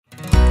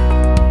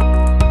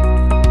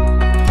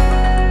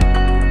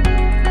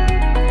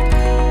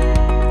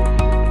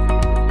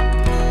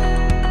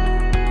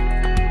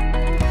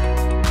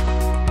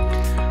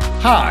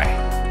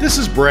Hi, this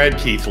is Brad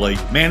Keithley,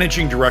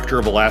 Managing Director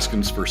of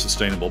Alaskans for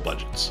Sustainable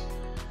Budgets.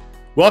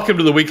 Welcome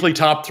to the weekly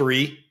Top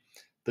 3,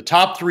 the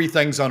top 3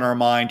 things on our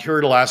mind here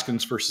at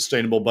Alaskans for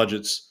Sustainable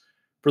Budgets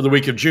for the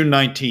week of June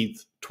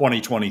 19th,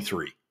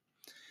 2023.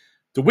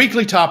 The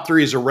weekly Top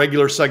 3 is a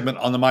regular segment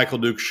on The Michael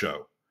Dukes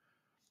Show.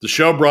 The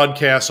show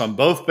broadcasts on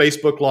both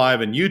Facebook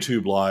Live and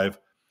YouTube Live,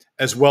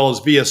 as well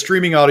as via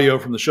streaming audio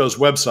from the show's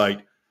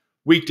website,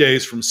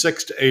 weekdays from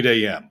 6 to 8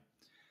 a.m.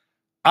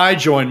 I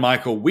join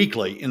Michael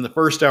weekly in the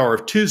first hour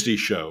of Tuesday's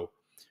show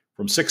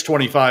from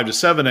 6:25 to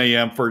 7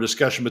 a.m. for a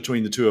discussion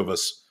between the two of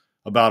us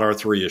about our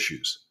 3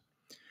 issues.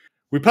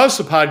 We post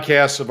the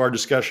podcasts of our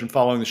discussion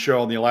following the show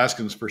on the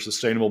Alaskans for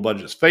Sustainable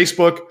Budgets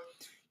Facebook,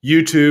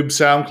 YouTube,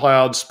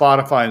 SoundCloud,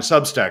 Spotify, and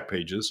Substack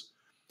pages.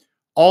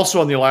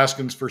 Also on the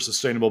Alaskans for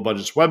Sustainable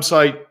Budgets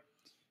website,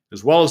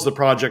 as well as the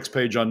projects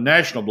page on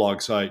national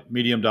blog site,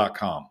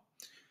 medium.com.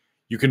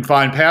 You can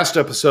find past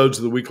episodes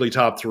of the weekly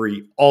Top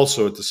 3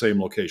 also at the same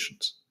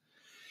locations.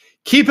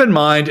 Keep in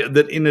mind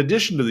that in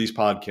addition to these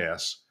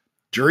podcasts,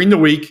 during the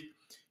week,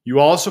 you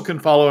also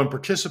can follow and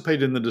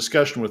participate in the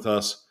discussion with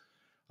us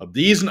of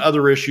these and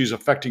other issues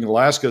affecting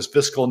Alaska's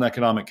fiscal and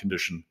economic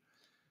condition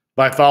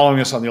by following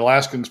us on the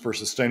Alaskans for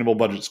Sustainable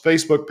Budgets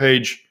Facebook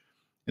page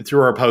and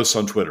through our posts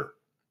on Twitter.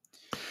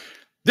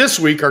 This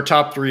week, our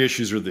top 3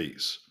 issues are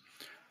these.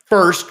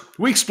 First,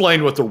 we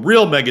explained what the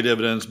real mega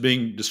dividends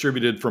being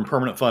distributed from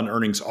permanent fund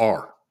earnings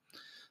are.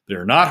 They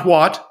are not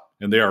what,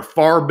 and they are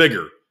far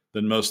bigger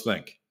than most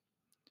think.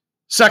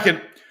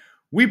 Second,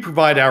 we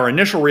provide our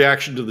initial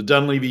reaction to the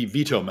Dunleavy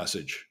veto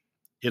message.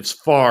 It's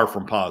far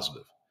from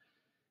positive.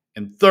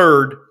 And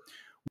third,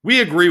 we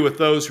agree with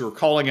those who are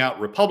calling out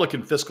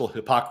Republican fiscal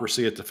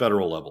hypocrisy at the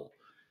federal level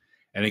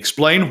and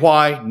explain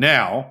why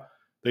now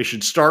they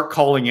should start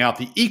calling out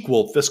the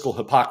equal fiscal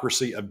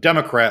hypocrisy of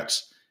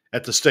Democrats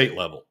at the state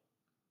level.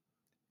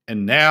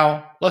 And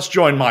now let's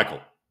join Michael.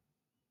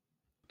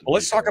 Well,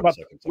 let's talk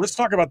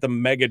about the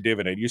mega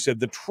dividend. You said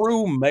the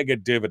true mega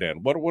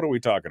dividend. What are we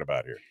talking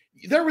about here?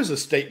 There was a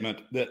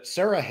statement that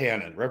Sarah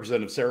Hannon,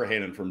 Representative Sarah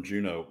Hannon from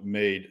Juneau,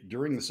 made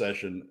during the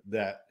session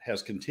that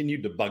has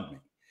continued to bug me.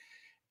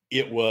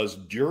 It was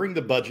during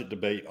the budget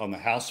debate on the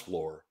House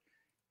floor.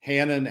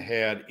 Hannon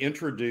had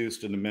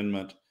introduced an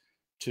amendment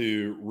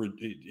to,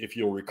 if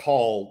you'll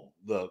recall,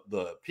 the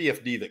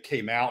PFD that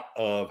came out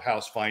of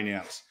House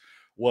Finance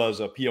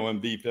was a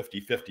POMV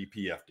 50/50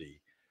 PFD.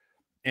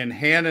 And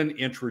Hannon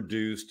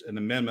introduced an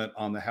amendment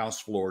on the House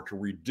floor to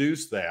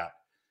reduce that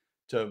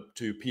to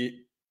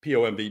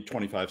POMV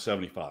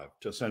 2575,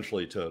 to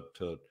essentially to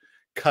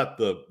cut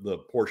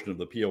the portion of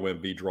the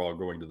POMV draw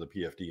going to the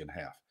PFD in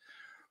half.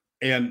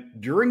 And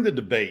during the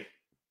debate,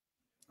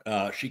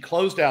 she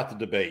closed out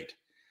the debate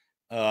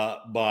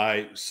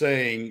by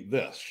saying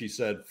this. She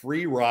said,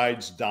 "Free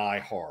rides die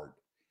hard."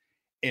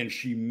 And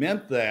she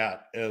meant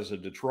that as a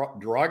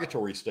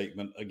derogatory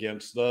statement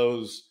against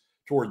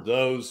toward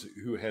those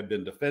who had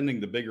been defending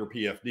the bigger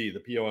PFD, the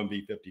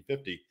POMV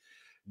 50/50,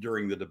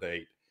 during the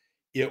debate.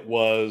 It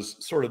was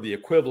sort of the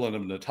equivalent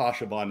of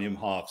Natasha von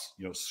Imhoff's,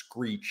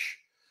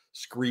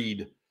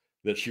 screed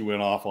that she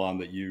went off on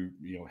that you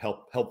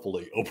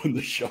helpfully open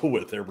the show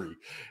with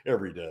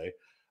every day.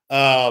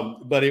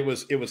 But it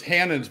was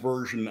Hannon's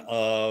version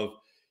of,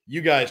 you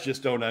guys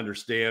just don't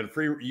understand.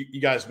 You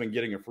guys have been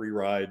getting a free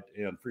ride,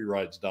 and free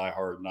rides die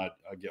hard. And I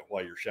get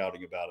why you're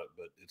shouting about it,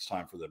 but it's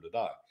time for them to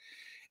die.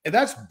 And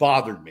that's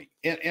bothered me.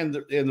 And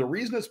the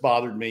reason it's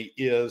bothered me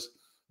is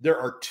there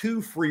are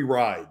 2 free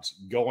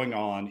rides going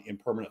on in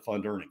permanent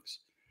fund earnings.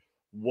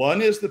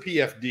 One is the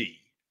PFD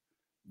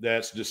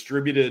that's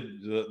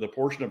distributed, the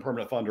portion of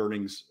permanent fund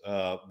earnings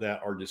that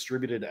are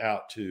distributed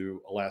out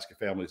to Alaska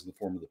families in the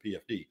form of the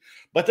PFD.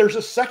 But there's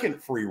a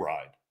second free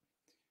ride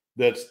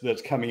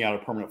that's coming out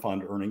of permanent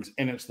fund earnings,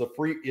 and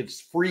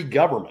it's free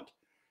government.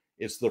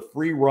 It's the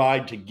free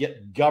ride to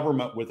get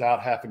government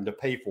without having to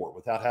pay for it,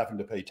 without having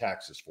to pay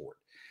taxes for it.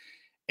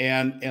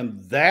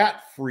 And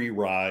that free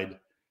ride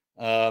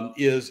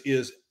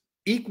is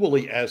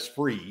equally as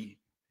free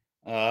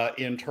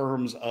in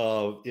terms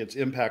of its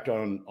impact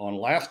on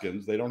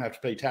Alaskans. They don't have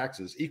to pay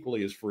taxes,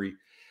 equally as free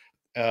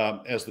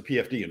as the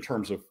PFD in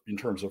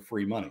terms of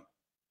free money.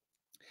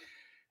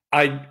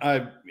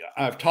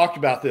 I've talked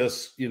about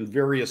this in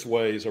various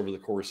ways over the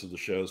course of the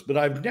shows, but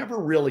I've never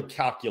really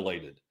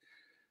calculated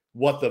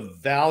what the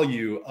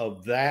value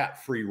of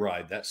that free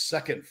ride, that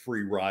second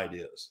free ride,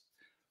 is.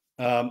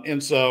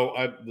 And so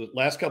the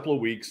last couple of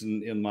weeks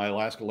in my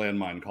Alaska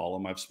Landmine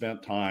column, I've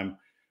spent time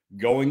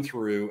going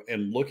through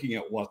and looking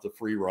at what the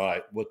free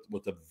ride,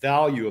 what the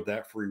value of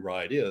that free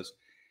ride is.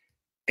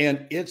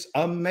 And it's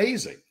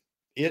amazing.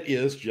 It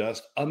is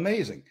just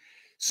amazing.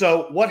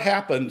 So what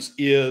happens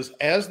is,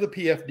 as the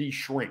PFD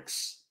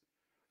shrinks,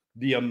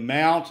 the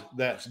amount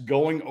that's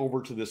going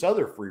over to this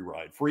other free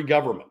ride, free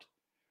government,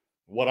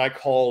 what I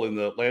call in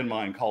the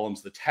Landmine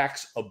columns, the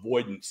tax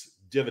avoidance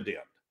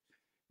dividend,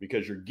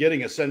 because you're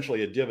getting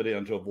essentially a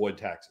dividend to avoid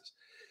taxes.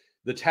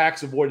 The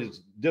tax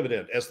avoidance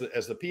dividend, as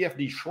the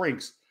PFD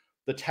shrinks,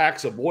 the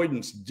tax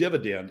avoidance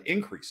dividend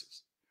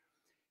increases.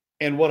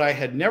 And what I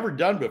had never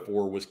done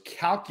before was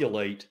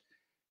calculate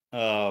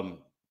the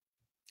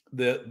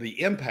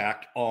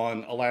impact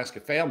on Alaska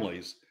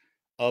families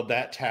of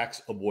that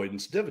tax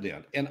avoidance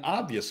dividend. And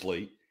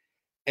obviously,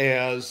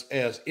 as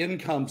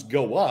incomes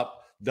go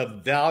up,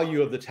 the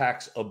value of the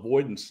tax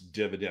avoidance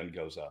dividend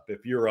goes up.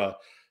 If you're a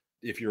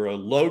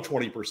low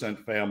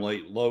 20%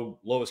 family,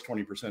 lowest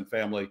 20%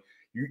 family,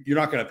 you're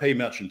not going to pay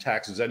much in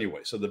taxes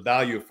anyway. So the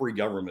value of free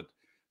government,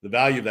 the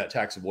value of that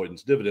tax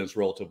avoidance dividend is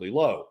relatively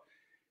low.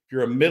 If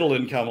you're a middle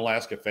income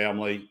Alaska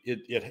family,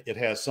 it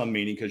has some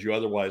meaning because you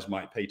otherwise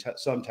might pay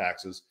some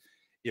taxes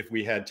if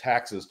we had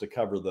taxes to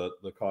cover the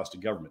cost of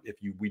government, if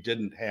we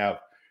didn't have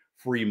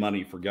free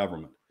money for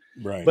government.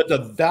 Right. But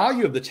the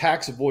value of the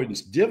tax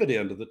avoidance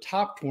dividend of the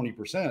top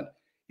 20%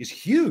 is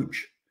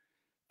huge.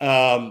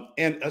 And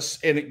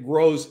it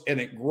grows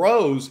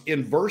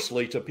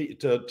inversely to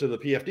the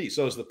PFD.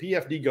 So as the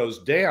PFD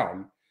goes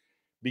down,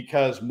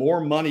 because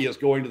more money is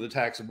going to the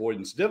tax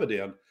avoidance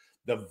dividend,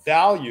 the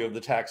value of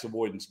the tax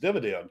avoidance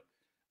dividend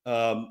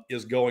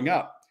is going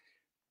up.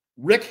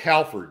 Rick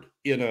Halford,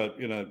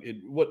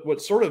 in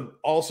what sort of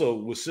also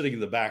was sitting in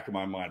the back of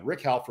my mind,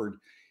 Rick Halford,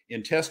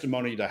 in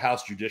testimony to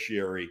House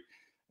Judiciary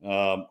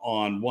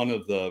on one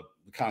of the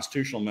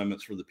constitutional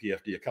amendments for the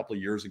PFD a couple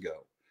of years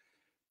ago,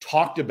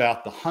 talked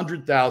about the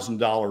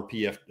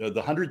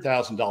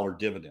 $100,000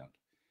 dividend.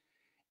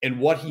 And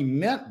what he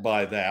meant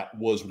by that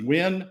was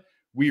when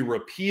we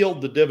repealed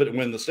the dividend,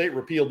 when the state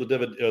repealed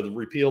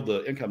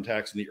the income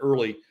tax in the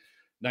early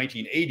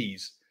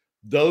 1980s,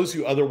 those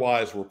who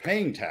otherwise were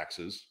paying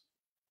taxes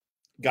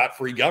got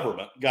free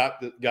government,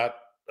 got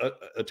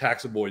a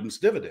tax avoidance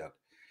dividend.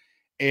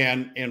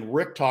 And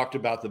Rick talked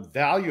about the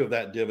value of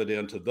that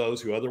dividend to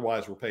those who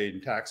otherwise were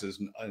paying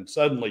taxes and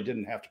suddenly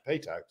didn't have to pay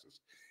taxes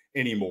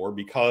anymore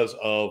because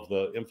of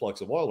the influx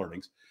of oil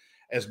earnings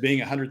as being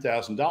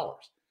 $100,000.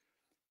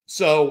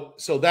 So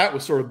that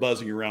was sort of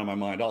buzzing around my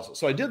mind also.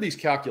 So I did these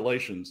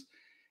calculations,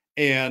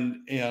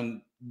 and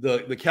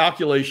the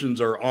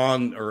calculations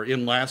are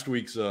in last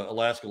week's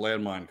Alaska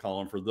Landmine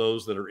column for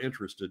those that are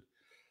interested.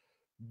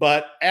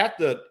 But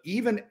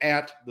even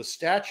at the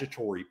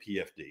statutory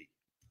PFD,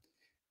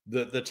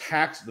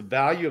 the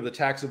value of the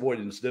tax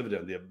avoidance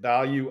dividend, the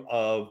value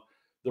of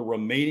the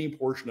remaining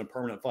portion of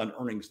permanent fund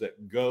earnings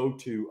that go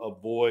to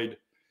avoid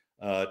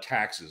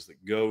taxes,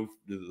 that go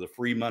to the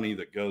free money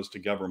that goes to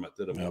government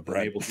that have been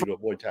able to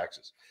avoid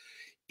taxes.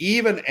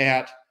 Even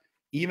at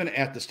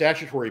the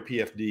statutory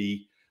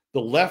PFD,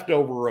 the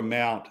leftover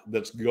amount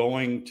that's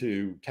going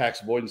to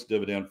tax avoidance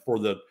dividend for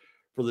the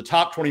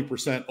top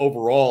 20%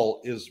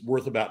 overall is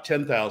worth about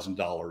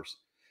 $10,000.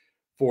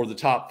 For the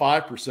top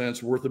 5%,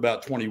 it's worth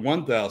about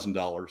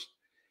 $21,000.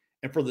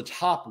 And for the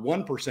top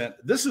 1%,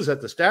 this is at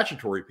the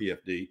statutory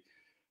PFD.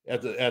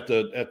 At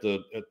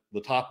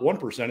the top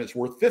 1%, it's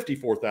worth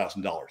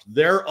 $54,000.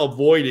 They're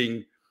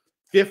avoiding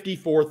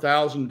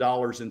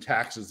 $54,000 in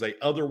taxes they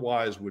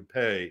otherwise would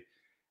pay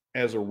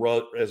as a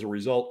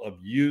result of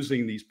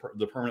using the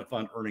permanent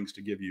fund earnings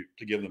to give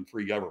them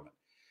free government.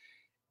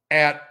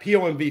 At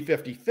POMV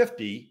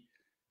 50/50,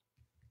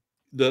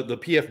 the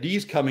PFD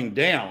is coming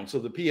down. So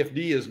the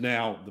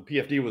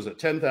PFD was at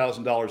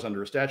 $10,000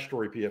 under a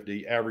statutory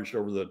PFD, averaged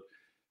over the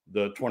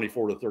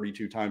 24 to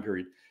 32 time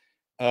period.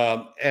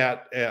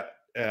 At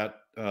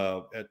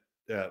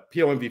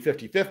POMV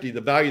 50/50,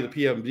 the value of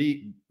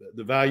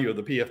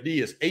the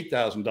PFD is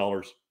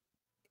 $8,000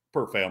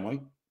 per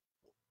family.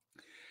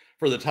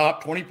 For the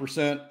top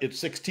 20%, it's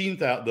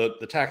 $16,000.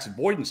 The tax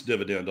avoidance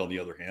dividend, on the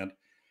other hand,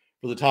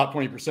 for the top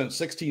 20%,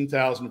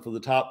 $16,000. For the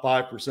top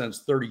 5%,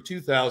 it's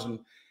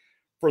 $32,000.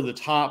 For the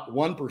top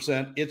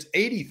 1%, it's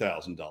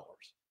 $80,000.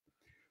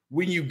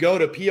 When you go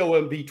to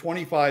POMV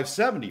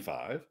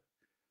 25/75,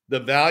 the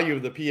value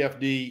of the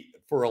PFD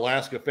for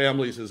Alaska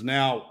families has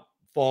now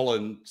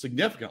fallen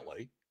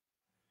significantly.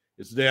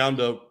 It's down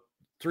to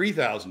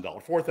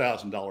 $3,000,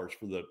 $4,000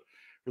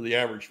 for the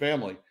average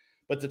family.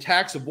 But the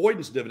tax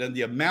avoidance dividend,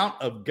 the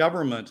amount of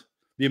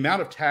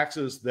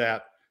taxes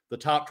that the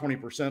top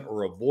 20%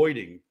 are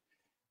avoiding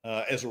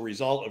as a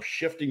result of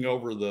shifting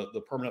over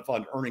the permanent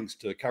fund earnings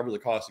to cover the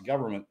cost of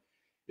government,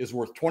 is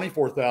worth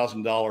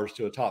 $24,000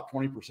 to a top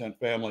 20%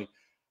 family,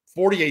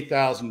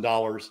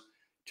 $48,000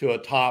 to a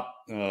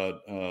top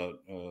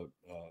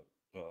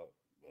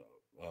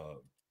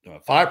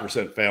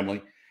 5% family,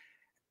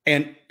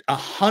 and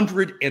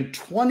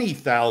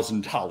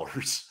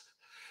 $120,000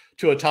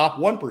 to a top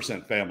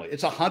 1% family.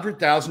 It's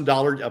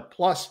 $100,000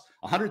 plus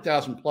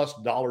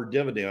dollar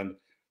dividend,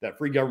 that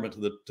free government to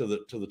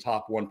the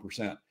top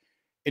 1%.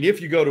 And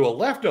if you go to a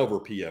leftover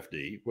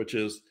PFD, which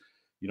is,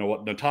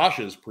 what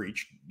Natasha's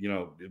preached,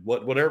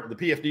 whatever the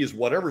PFD is,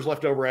 whatever's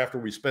left over after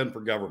we spend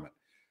for government,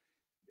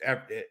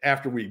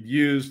 after we've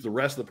used the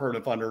rest of the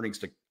permanent fund earnings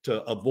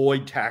to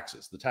avoid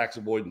taxes, the tax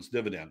avoidance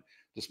dividend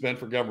to spend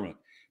for government.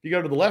 If you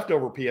go to the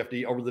leftover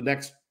PFD over the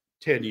next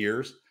 10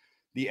 years,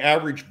 the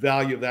average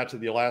value of that to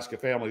the Alaska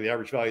family, the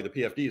average value of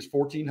the PFD is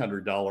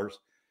 $1,400.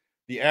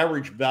 The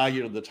average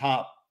value of the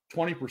top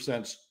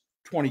 20%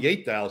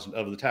 $28,000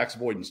 of the tax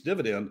avoidance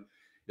dividend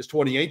is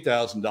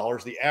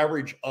 $28,000. The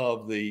average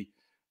of the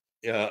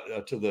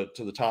to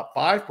the top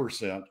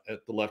 5%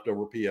 at the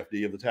leftover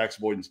PFD of the tax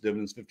avoidance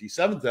dividends,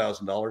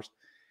 $57,000,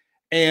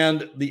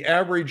 and the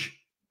average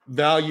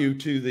value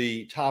to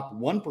the top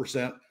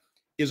 1%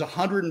 is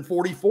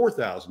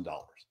 $144,000.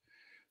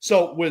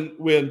 So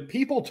when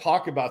people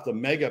talk about the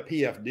mega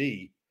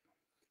PFD,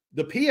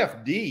 the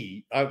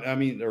PFD,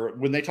 or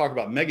when they talk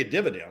about mega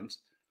dividends,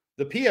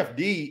 the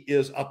PFD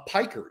is a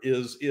piker,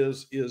 is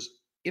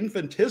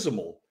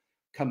infinitesimal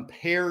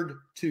compared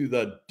to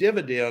the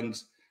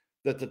dividends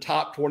that the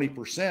top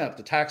 20%,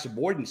 the tax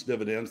avoidance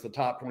dividends, the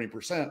top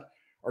 20%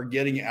 are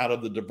getting out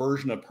of the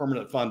diversion of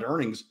permanent fund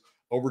earnings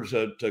over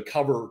to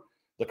cover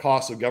the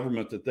costs of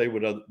government that they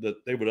would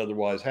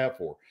otherwise pay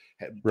for.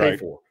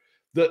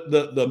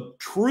 The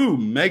true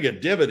mega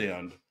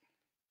dividend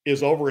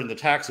is over in the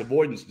tax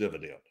avoidance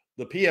dividend.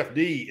 The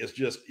PFD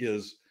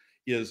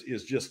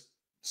is just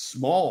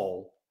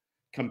small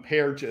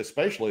compared to,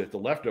 especially at the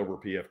leftover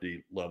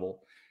PFD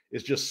level,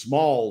 is just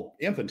small,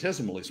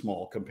 infinitesimally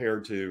small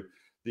compared to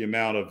the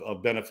amount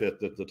of benefit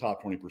that the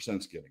top 20%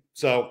 is getting.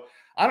 So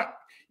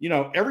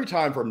every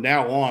time from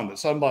now on that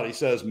somebody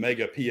says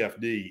mega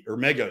PFD or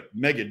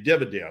mega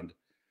dividend,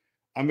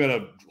 I'm going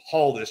to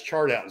haul this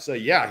chart out and say,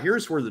 yeah,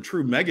 here's where the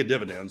true mega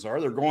dividends are.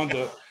 They're going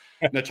to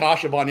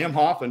Natasha von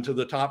Imhoff to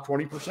the top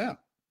 20%.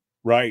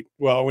 Right.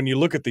 Well, when you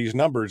look at these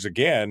numbers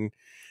again,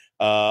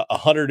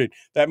 100,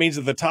 that means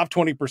that the top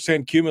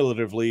 20%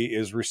 cumulatively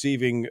is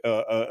receiving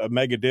a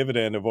mega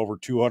dividend of over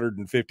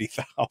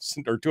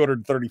 $250,000 or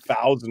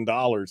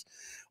 $230,000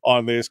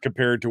 on this,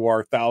 compared to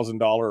our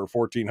 $1,000 or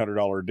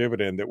 $1,400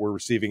 dividend that we're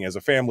receiving as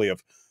a family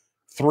of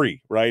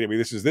 3. Right. I mean,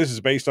 this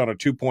is based on a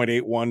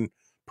 2.81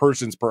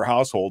 persons per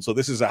household. So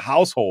this is a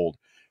household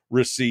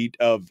receipt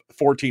of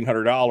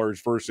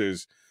 $1,400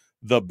 versus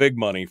the big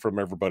money from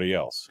everybody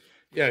else.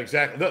 Yeah,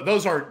 exactly.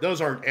 Those aren't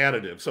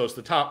additive. So it's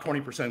the top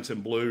 20%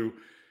 in blue.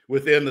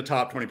 Within the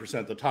top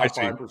 20%, the top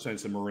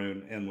 5% in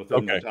maroon, and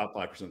within the top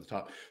 5%, the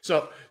top.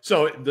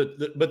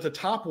 But the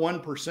top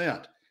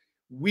 1%,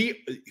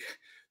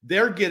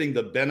 they're getting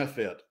the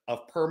benefit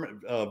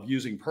of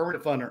using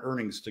permanent fund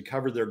earnings to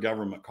cover their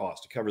government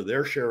costs, to cover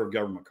their share of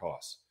government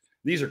costs.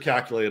 These are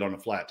calculated on a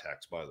flat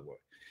tax, by the way.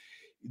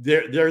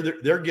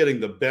 They're getting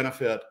the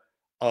benefit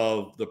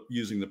of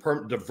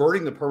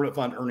diverting the permanent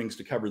fund earnings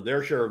to cover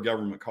their share of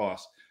government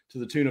costs to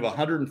the tune of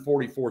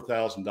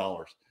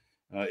 $144,000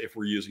 if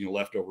we're using a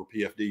leftover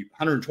PFD,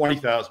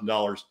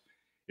 $120,000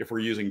 if we're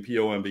using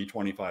POMB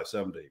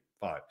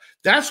 2575.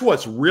 That's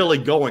what's really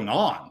going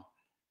on.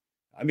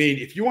 I mean,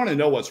 if you want to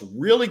know what's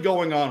really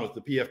going on with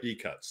the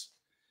PFD cuts,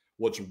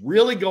 what's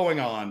really going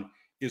on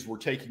is we're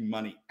taking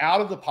money out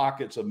of the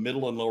pockets of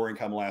middle and lower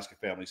income Alaska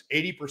families,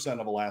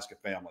 80% of Alaska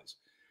families.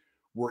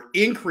 We're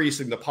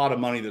increasing the pot of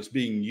money that's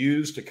being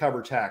used to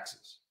cover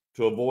taxes,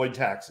 to avoid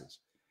taxes.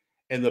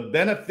 And the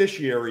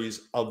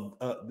beneficiaries of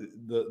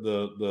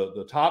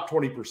the top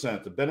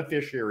 20%, the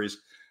beneficiaries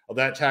of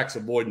that tax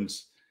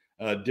avoidance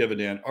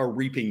dividend are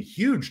reaping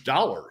huge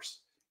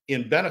dollars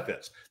in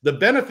benefits. The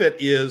benefit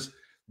is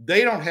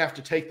they don't have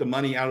to take the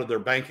money out of their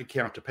bank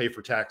account to pay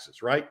for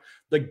taxes, right?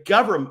 The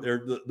government,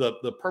 or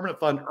the permanent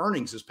fund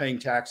earnings is paying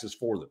taxes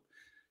for them.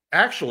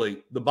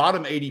 Actually, the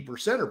bottom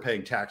 80% are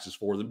paying taxes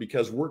for them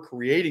because we're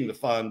creating the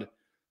fund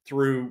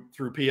through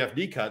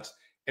PFD cuts,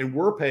 and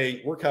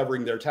we're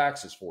covering their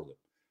taxes for them.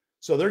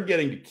 So they're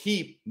getting to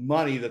keep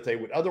money that they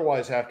would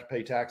otherwise have to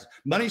pay taxes.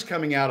 Money's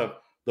coming out of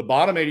the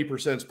bottom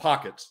 80%'s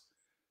pockets,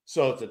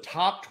 so that the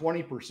top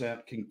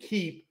 20% can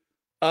keep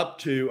up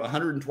to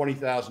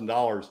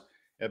 $120,000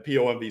 at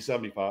POMB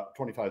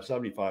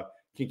 2575,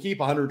 can keep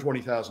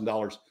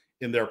 $120,000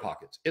 in their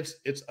pockets.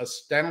 It's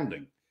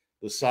astounding,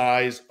 the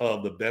size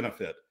of the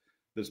benefit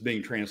that's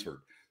being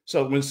transferred.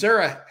 So when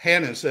Sarah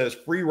Hannon says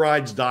free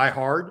rides die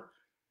hard,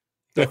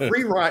 the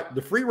free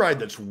ride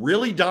that's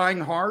really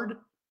dying hard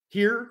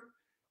here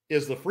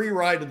is the free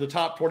ride of the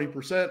top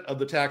 20% of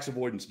the tax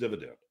avoidance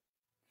dividend.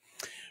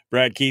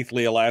 Brad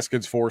Keithley,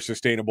 Alaskans for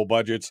Sustainable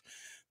Budgets.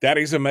 That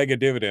is a mega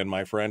dividend,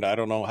 my friend. I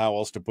don't know how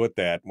else to put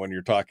that when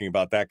you're talking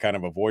about that kind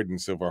of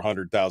avoidance of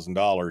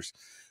 $100,000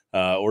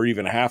 or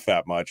even half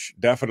that much.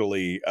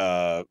 Definitely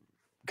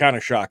kind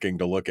of shocking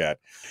to look at.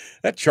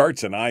 That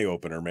chart's an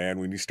eye-opener, man,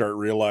 when you start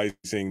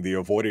realizing the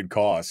avoided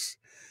costs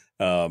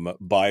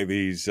by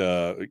these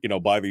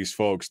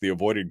folks, the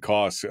avoided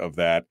costs of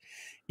that.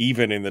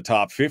 Even in the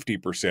top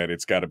 50%,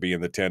 it's got to be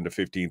in the $10,000 to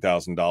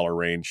 $15,000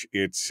 range.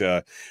 It's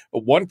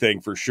one thing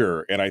for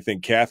sure, and I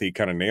think Kathy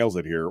kind of nails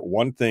it here.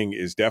 One thing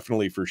is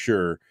definitely for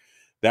sure,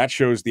 that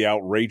shows the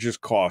outrageous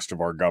cost of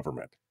our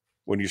government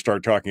when you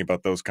start talking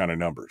about those kind of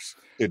numbers.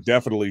 It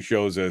definitely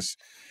shows us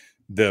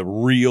the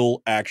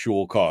real,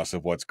 actual cost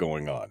of what's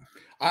going on.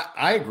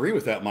 I agree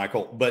with that,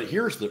 Michael. But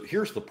here's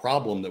the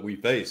problem that we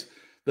face: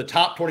 the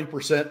top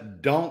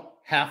 20% don't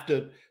have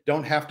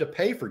to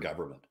pay for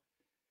government.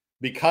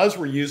 Because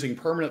we're using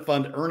permanent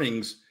fund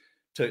earnings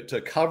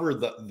to cover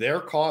their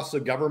costs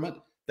of government,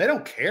 they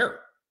don't care.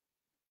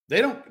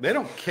 They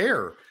don't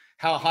care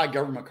how high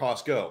government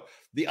costs go.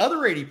 The other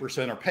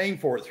 80% are paying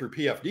for it through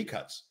PFD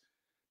cuts,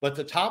 but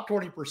the top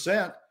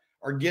 20%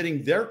 are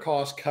getting their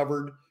costs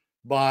covered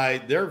by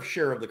their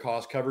share of the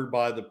cost covered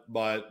by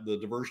the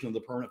diversion of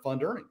the permanent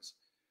fund earnings.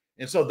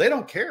 And so they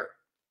don't care.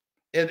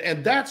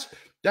 And that's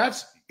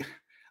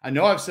I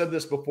know I've said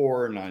this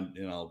before, and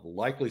I'll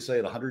likely say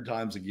it 100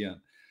 times again,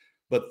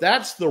 but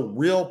that's the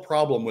real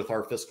problem with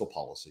our fiscal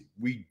policy.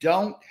 We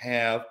don't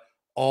have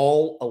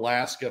all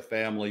Alaska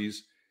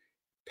families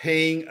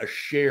paying a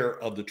share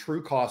of the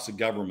true costs of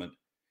government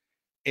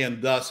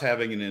and thus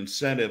having an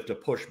incentive to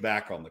push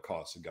back on the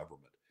costs of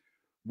government.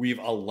 We've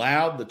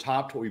allowed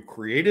we've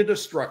created a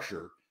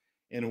structure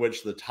in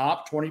which the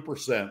top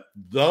 20%,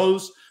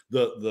 those,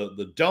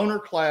 the donor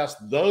class,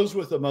 those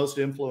with the most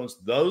influence,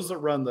 those that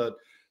run the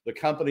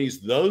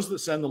companies, those that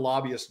send the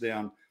lobbyists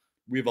down,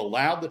 we've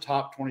allowed the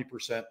top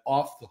 20%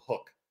 off the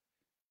hook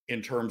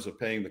in terms of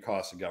paying the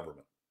costs of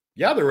government.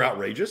 Yeah, they're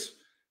outrageous,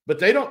 but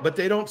they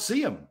don't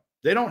see them.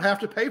 They don't have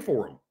to pay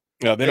for them.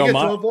 No, they don't get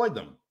mind. to avoid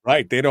them.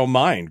 Right. They don't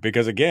mind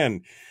because,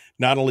 again,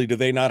 not only do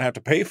they not have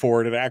to pay for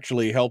it, it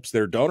actually helps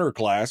their donor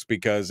class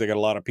because they got a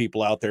lot of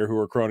people out there who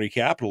are crony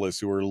capitalists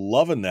who are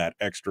loving that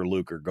extra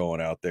lucre going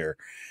out there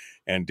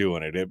and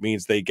doing it. It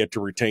means they get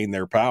to retain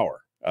their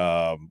power,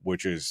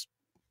 which is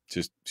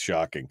just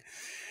shocking.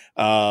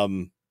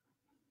 And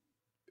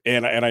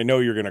I know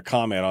you're going to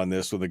comment on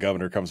this when the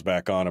governor comes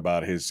back on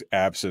about his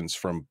absence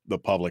from the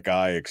public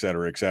eye, et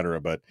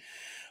cetera, but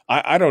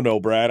I don't know,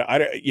 Brad.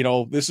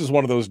 This is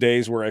one of those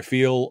days where I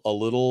feel a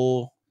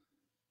little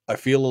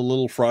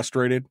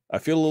frustrated. I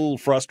feel a little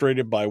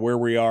frustrated by where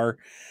we are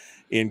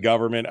in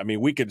government. I mean,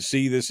 we could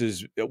see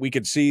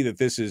that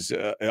this is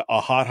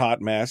a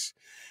hot mess.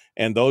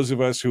 And those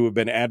of us who have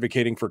been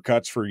advocating for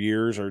cuts for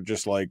years are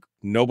just like,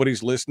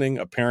 nobody's listening.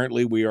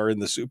 Apparently we are in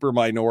the super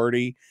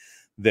minority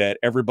that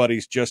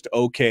everybody's just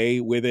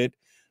okay with it.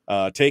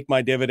 Take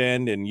my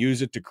dividend and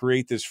use it to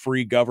create this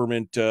free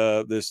government,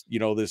 this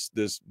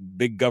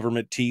big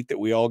government teat that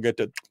we all get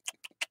to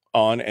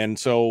on. And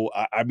so,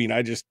 I'm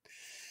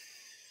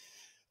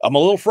a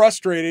little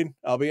frustrated.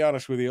 I'll be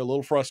honest with you, a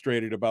little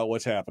frustrated about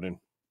what's happening.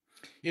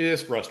 It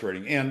is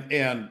frustrating.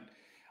 And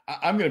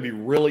I'm going to be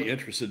really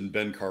interested in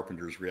Ben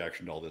Carpenter's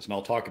reaction to all this. And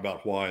I'll talk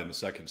about why in the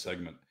second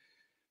segment,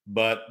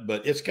 but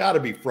it's got to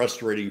be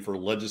frustrating for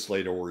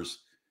legislators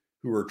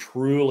who are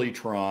truly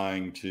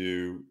trying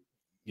to,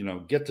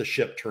 get the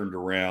ship turned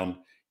around,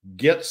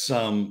 get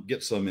some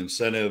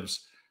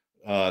incentives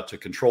to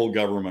control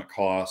government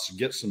costs,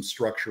 get some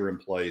structure in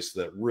place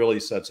that really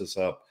sets us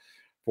up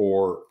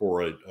for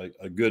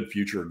a good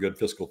future, a good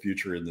fiscal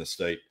future in this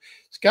state.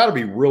 It's got to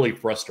be really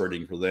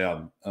frustrating for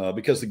them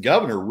because the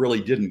governor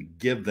really didn't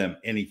give them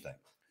anything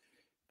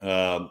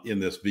in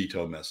this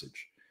veto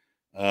message.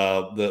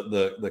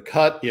 The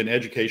cut in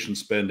education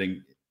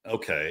spending,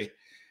 okay,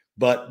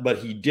 but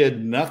he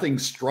did nothing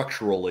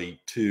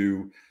structurally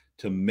to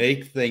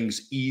make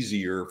things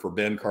easier for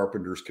Ben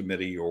Carpenter's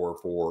committee or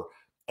for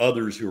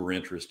others who are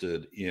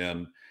interested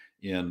in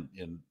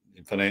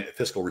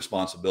fiscal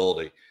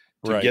responsibility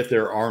to get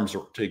their arms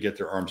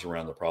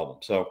around the problem.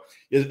 So,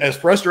 as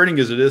frustrating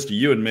as it is to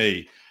you and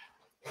me,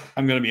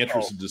 I'm going to be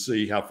interested to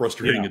see how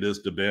frustrating it is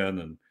to Ben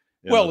and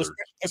others.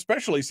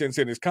 Especially since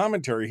in his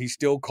commentary he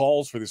still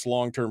calls for this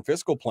long-term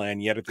fiscal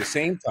plan, yet at the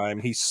same time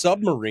he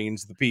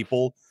submarines the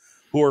people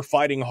who are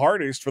fighting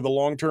hardest for the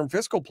long-term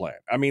fiscal plan.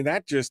 I mean,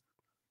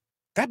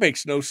 that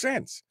makes no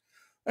sense.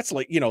 That's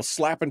like,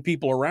 slapping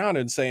people around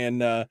and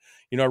saying, I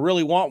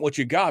really want what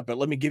you got, but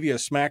let me give you a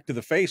smack to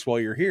the face while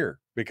you're here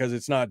because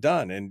it's not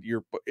done. And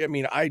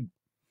I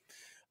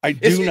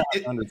do not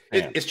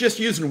understand. It's just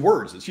using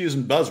words. It's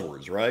using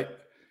buzzwords, right?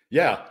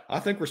 Yeah,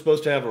 I think we're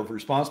supposed to have a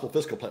responsible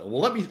fiscal plan.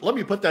 Well, let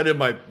me put that in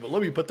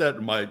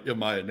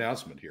my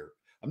announcement here.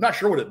 I'm not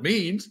sure what it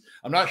means.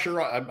 I'm not sure.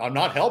 I'm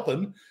not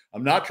helping.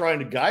 I'm not trying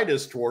to guide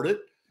us toward it.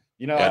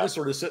 I just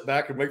sort of sit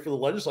back and wait for the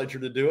legislature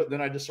to do it. And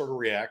then I just sort of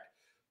react.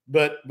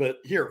 But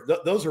here,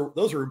 those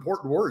are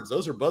important words.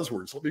 Those are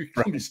buzzwords.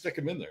 Let me stick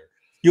them in there.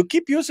 You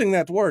keep using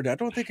that word. I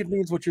don't think it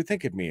means what you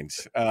think it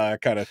means,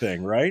 kind of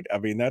thing, right? I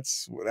mean,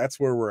 that's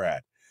where we're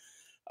at.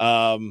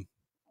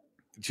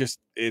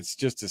 It's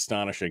just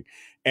astonishing.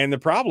 And the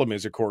problem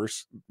is, of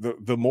course,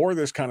 the more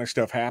this kind of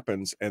stuff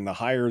happens and the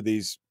higher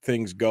these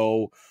things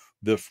go,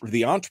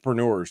 the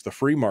entrepreneurs, the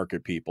free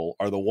market people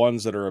are the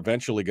ones that are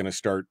eventually going to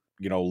start,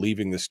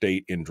 leaving the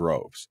state in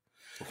droves.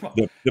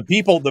 The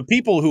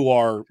people who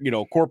are,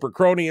 corporate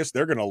cronies,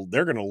 they're going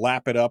to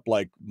lap it up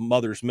like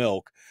mother's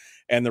milk.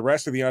 And the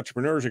rest of the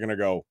entrepreneurs are going to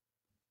go,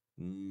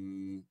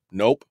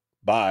 nope,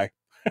 bye.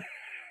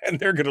 And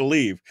they're going to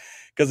leave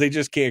because they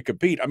just can't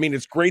compete. I mean,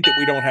 it's great that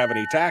we don't have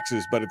any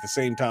taxes, but at the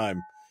same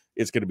time,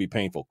 it's going to be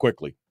painful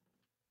quickly.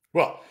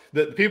 Well,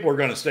 the people who are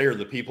going to stay are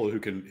the people who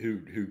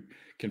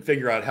can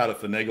figure out how to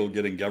finagle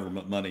getting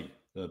government money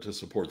to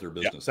support their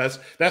business. Yep.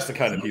 That's the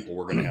kind of people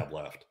we're going to have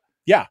left.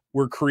 Yeah,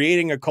 we're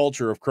creating a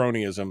culture of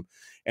cronyism,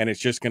 and it's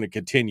just going to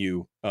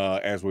continue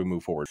as we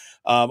move forward.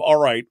 All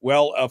right.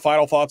 Well,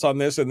 final thoughts on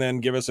this, and then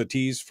give us a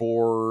tease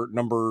for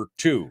number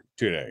 2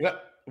 today.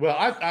 Well,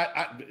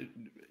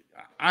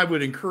 I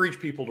would encourage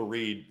people to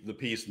read the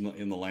piece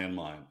in the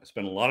landmine. I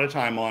spent a lot of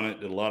time on it,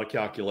 did a lot of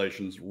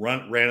calculations,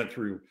 ran it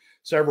through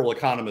several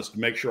economists to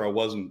make sure I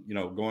wasn't,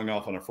 going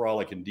off on a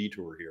frolic and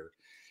detour here.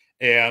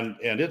 And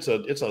it's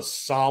a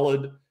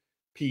solid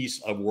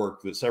piece of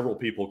work that several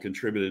people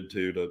contributed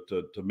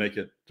to make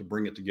it, to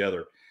bring it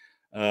together.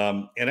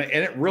 And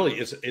it really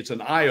is, it's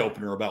an eye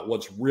opener about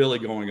what's really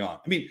going on.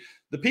 I mean,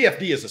 the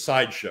PFD is a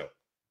sideshow.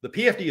 The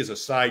PFD is a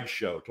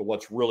sideshow to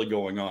what's really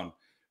going on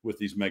with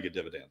these mega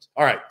dividends.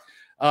 All right,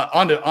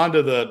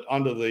 onto the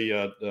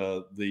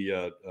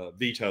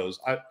vetoes.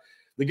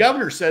 The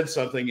governor said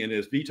something in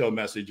his veto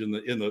message in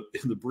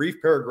the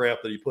brief paragraph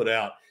that he put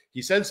out.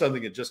 He said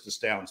something that just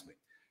astounds me,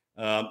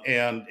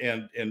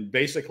 and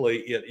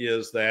basically it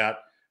is that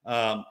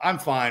I'm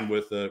fine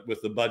with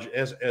the budget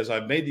as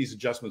I've made these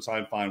adjustments.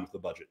 I'm fine with the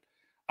budget.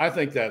 I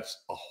think that's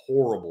a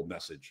horrible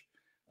message.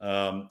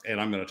 And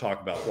I'm going to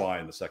talk about why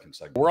in the second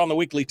segment. We're on the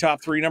weekly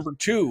top three. Number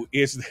 2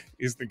 is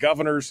the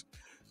governor's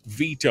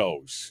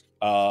vetoes.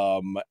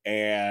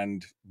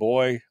 And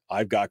boy,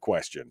 I've got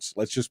questions.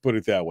 Let's just put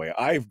it that way.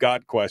 I've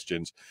got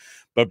questions.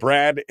 But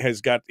Brad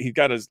he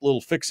got a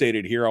little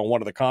fixated here on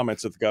one of the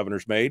comments that the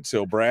governor's made.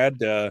 So Brad,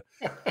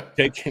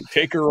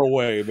 take her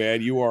away,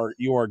 man. You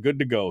are good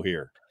to go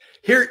here.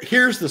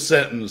 Here's the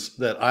sentence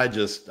that I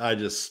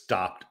just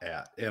stopped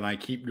at, and I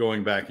keep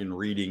going back and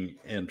reading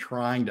and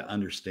trying to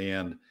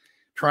understand,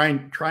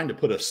 trying to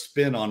put a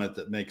spin on it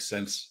that makes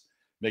sense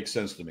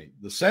to me.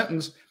 The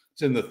sentence,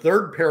 it's in the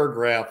third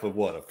paragraph of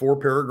a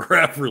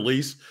 4-paragraph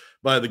release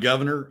by the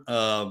governor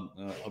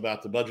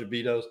about the budget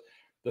vetoes.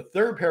 The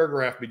third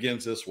paragraph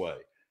begins this way: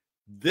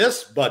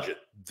 this budget,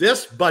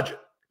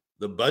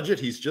 the budget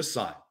he's just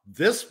signed,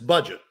 this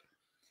budget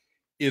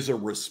is a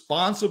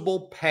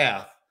responsible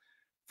path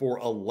for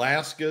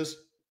Alaska's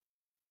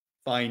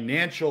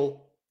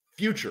financial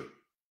future.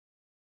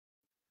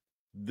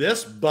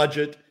 This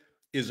budget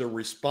is a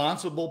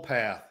responsible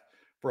path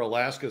for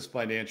Alaska's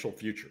financial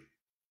future.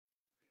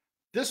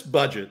 This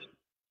budget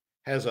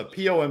has a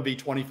POMV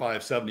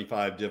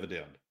 2575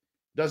 dividend.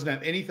 Doesn't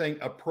have anything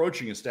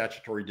approaching a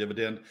statutory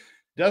dividend.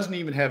 Doesn't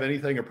even have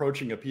anything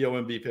approaching a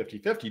POMV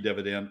 5050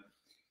 dividend.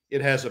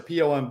 It has a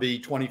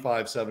POMV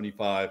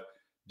 2575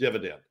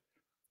 dividend.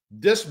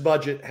 This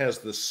budget has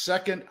the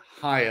second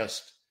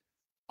highest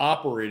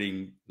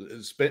operating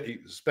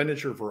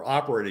expenditure for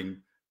operating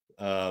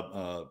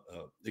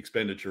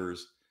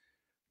expenditures,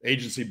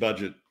 agency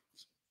budget,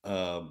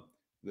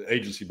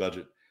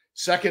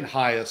 second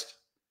highest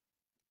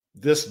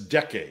this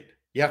decade.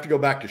 You have to go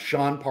back to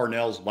Sean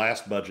Parnell's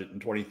last budget in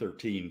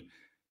 2013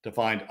 to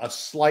find a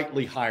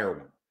slightly higher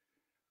one.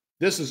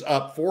 This is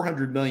up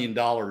 $400 million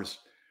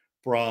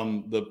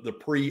from the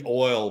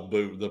pre-oil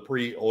boom, the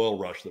pre-oil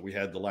rush that we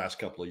had the last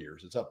couple of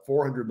years. It's up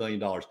 $400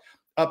 million,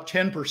 up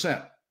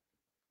 10%.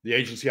 The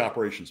agency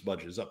operations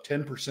budget is up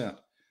 10%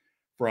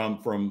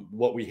 from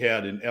what we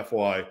had in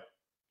FY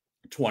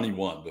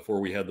 21 before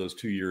we had those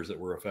 2 years that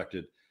were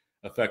affected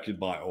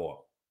by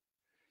oil.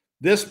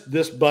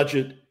 This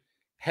budget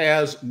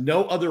has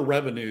no other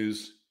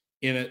revenues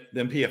in it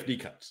than PFD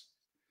cuts.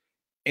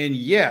 And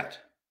yet,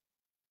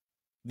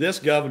 this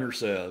governor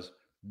says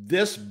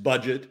this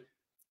budget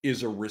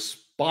is a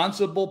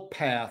responsible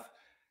path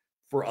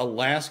for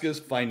Alaska's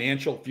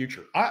financial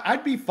future.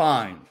 I'd be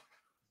fine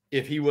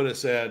if he would have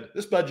said,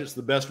 this budget's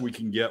the best we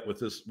can get with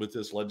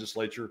this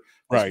legislature.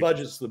 This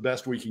budget's the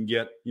best we can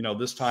get,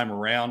 this time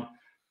around.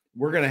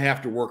 We're going to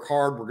have to work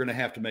hard. We're going to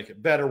have to make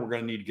it better. We're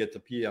going to need to get the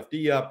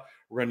PFD up.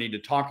 We're going to need to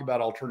talk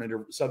about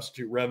alternative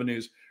substitute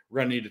revenues. We're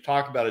going to need to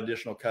talk about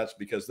additional cuts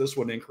because this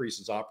one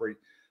increases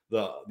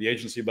the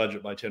agency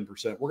budget by 10%.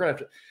 We're going to have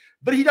to,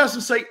 but he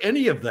doesn't say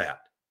any of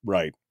that.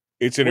 Right.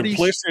 It's an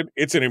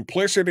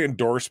implicit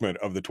endorsement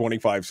of the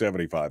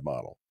 2575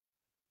 model.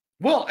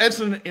 Well,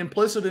 it's an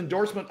implicit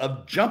endorsement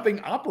of jumping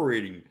the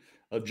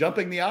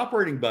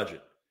operating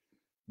budget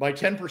by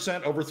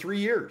 10% over 3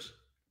 years.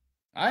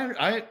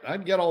 I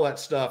get all that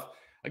stuff.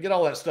 I get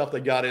all that stuff they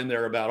got in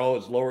there about,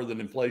 it's lower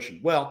than inflation.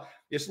 Well,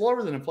 it's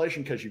lower than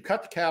inflation because you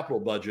cut the capital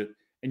budget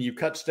and you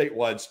cut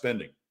statewide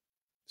spending.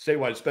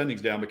 Statewide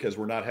spending's down because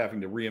we're not having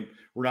to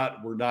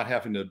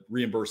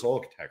reimburse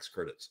oil tax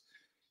credits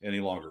any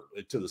longer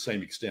to the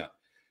same extent.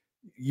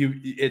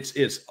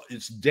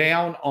 It's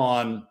down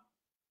on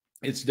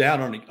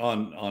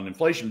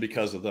inflation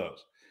because of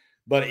those.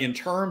 But in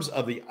terms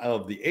of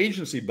the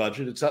agency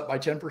budget, it's up by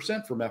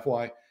 10% from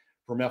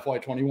FY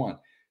 21.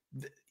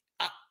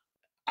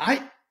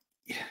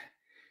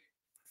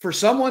 For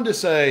someone to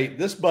say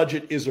this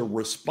budget is a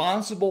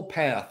responsible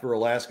path for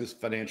Alaska's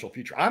financial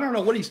future, I don't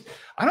know what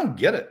I don't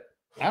get it.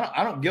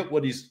 I don't get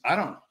what he's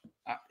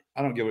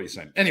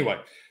saying. Anyway,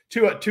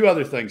 two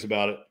other things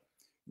about it.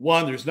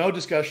 One, there's no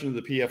discussion of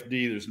the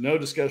PFD. There's no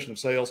discussion of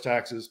sales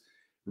taxes.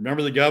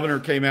 Remember, the governor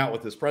came out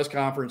with this press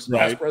conference. The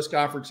last press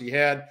conference he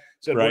had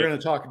said, we're going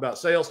to talk about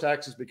sales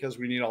taxes because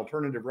we need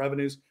alternative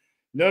revenues.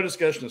 No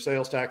discussion of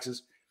sales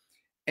taxes.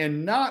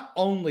 And not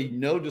only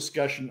no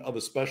discussion of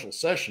a special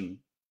session,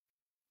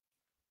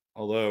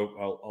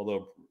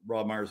 although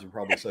Rob Myers would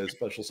probably say a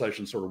special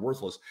session sort of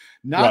worthless.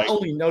 Not Right.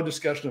 only no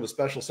discussion of a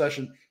special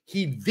session,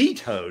 he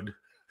vetoed.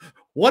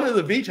 One of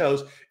the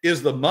vetoes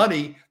is the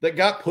money that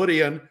got put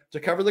in to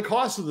cover the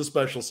cost of the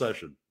special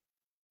session.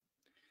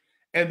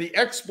 And the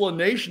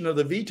explanation of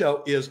the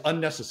veto is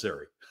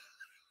unnecessary.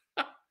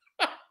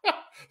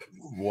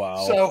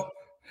 Wow.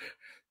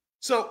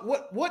 So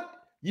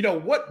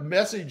what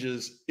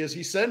messages is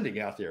he sending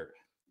out there?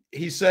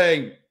 He's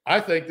saying, I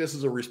think this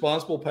is a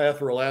responsible path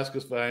for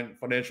Alaska's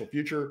financial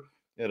future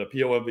at a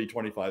POMV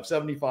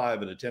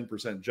 2575 and a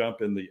 10%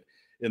 jump in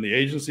the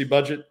agency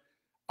budget.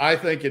 I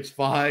think it's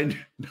fine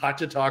not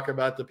to talk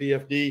about the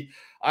PFD.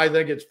 I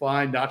think it's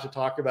fine not to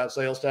talk about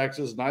sales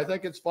taxes. And I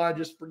think it's fine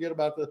just forget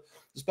about the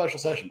special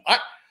session.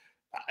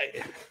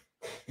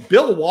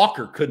 Bill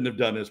Walker couldn't have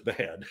done as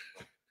bad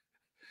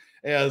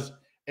as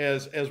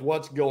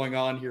what's going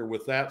on here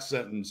with that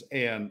sentence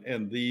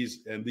and these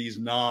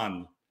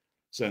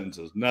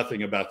non-sentences.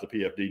 Nothing about the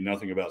PFD,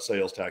 nothing about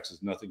sales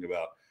taxes, nothing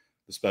about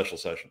the special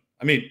session.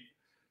 I mean,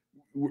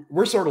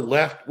 we're sort of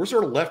left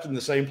in the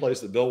same place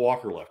that Bill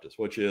Walker left us,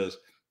 which is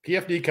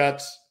PFD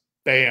cuts,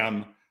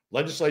 bam.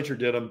 Legislature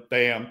did them,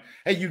 bam.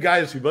 Hey, you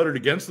guys who voted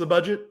against the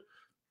budget,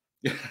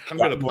 I'm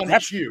going to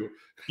punish you.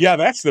 Yeah,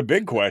 that's the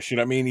big question.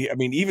 I mean,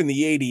 even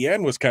the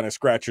ADN was kind of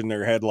scratching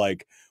their head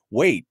like,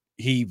 wait,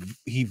 he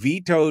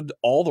vetoed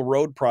all the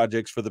road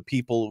projects for the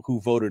people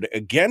who voted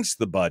against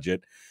the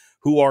budget,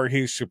 who are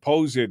his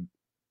supposed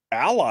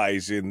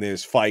allies in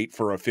this fight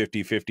for a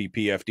 50-50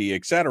 PFD,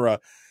 et cetera,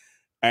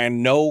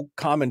 and no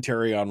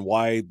commentary on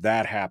why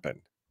that happened.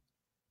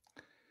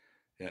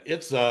 Yeah,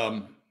 it's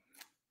I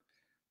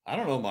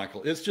don't know,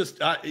 Michael. It's just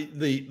we're at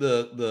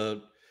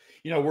a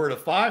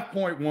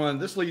 5.1.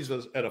 This leaves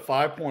us at a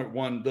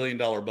 $5.1 billion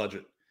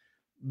budget.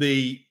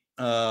 The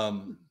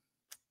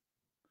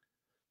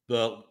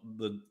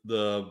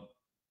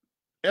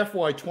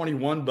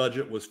FY21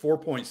 budget was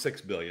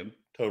 $4.6 billion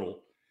total.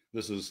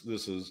 This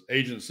is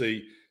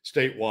agency,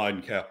 statewide,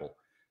 and capital.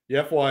 The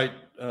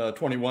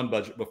FY21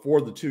 budget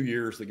before the 2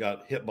 years that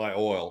got hit by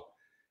oil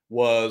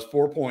was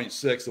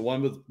 4.6. The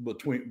one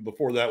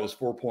before that was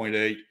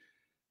 4.8.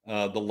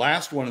 The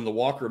last one in the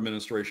Walker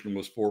administration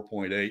was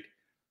 4.8.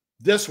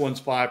 This one's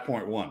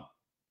 5.1.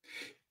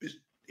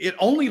 It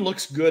only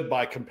looks good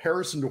by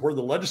comparison to where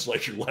the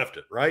legislature left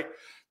it, right?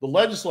 The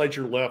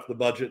legislature left the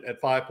budget at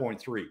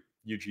 5.3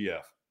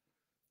 UGF,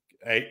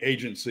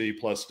 agency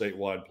plus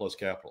statewide plus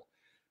capital.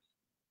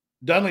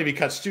 Dunleavy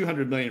cuts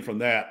 $200 million from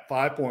that,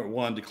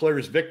 5.1,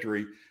 declares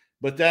victory,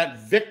 but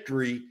that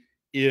victory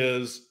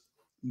is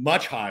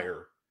much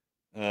higher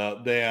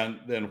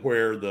than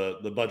where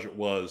the budget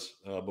was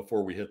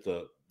before we hit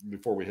the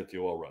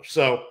oil rush.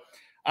 So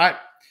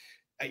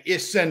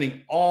it's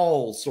sending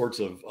all sorts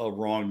of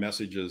wrong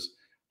messages.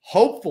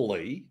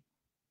 Hopefully,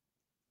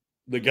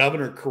 the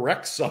governor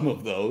corrects some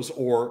of those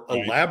or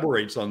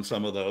elaborates on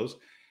some of those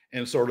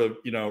and sort of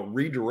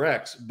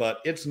redirects. But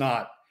it's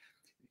not,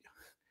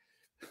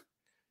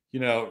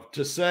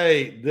 to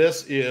say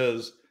this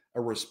is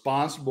a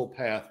responsible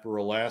path for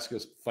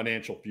Alaska's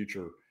financial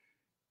future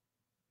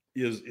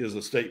is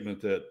a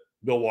statement that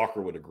Bill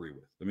Walker would agree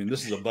with. I mean,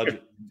 this is a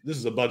budget. This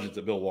is a budget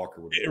that Bill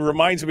Walker would. It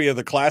reminds me of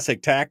the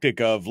classic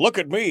tactic of, look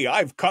at me,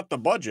 I've cut the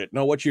budget.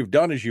 No, what you've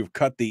done is you've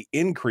cut the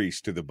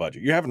increase to the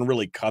budget. You haven't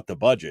really cut the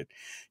budget.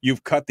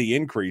 You've cut the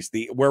increase.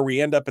 Where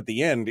we end up at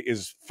the end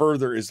is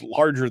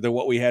larger than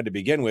what we had to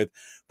begin with.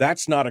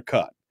 That's not a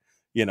cut.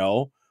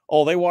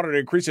 Oh, they wanted to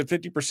increase at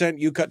 50%.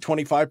 You cut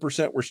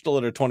 25%. We're still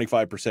at a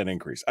 25%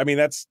 increase. I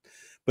mean,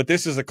 but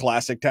this is a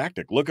classic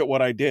tactic. Look at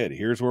what I did.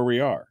 Here's where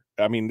we are.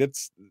 I mean,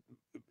 it's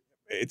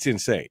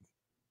insane.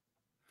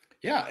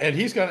 Yeah, and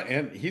he's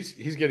getting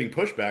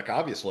pushback,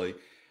 obviously,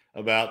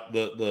 about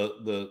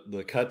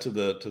the cut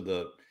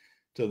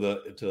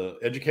to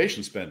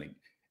education spending,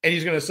 and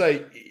he's going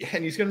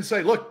to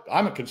say, look,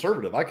 I'm a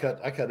conservative. I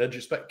cut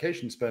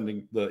education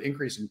spending, the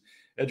increase in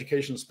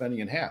education spending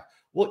in half.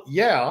 Well,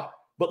 yeah,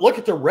 but look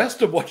at the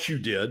rest of what you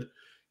did,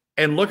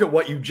 and look at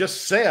what you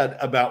just said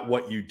about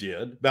what you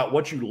did, about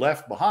what you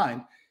left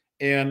behind,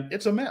 and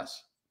it's a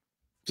mess.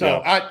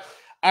 So yeah.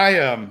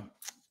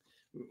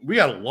 We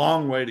got a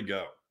long way to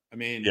go. I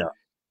mean, yeah,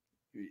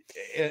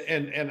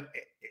 and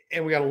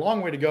we got a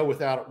long way to go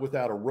without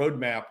a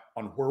roadmap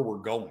on where we're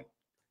going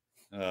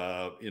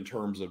in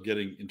terms of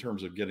getting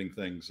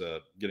things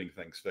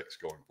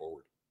fixed going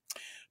forward.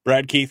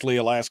 Brad Keithley,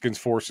 Alaskans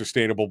for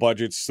Sustainable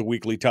Budgets, the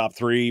weekly top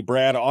three.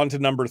 Brad, on to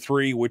number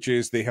 3, which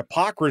is the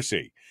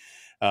hypocrisy.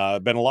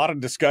 Been a lot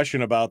of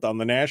discussion about on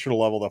the national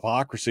level the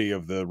hypocrisy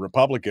of the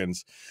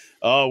Republicans.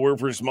 We're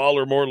for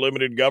smaller, more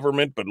limited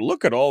government, but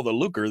look at all the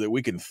lucre that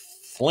we can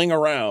fling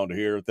around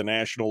here at the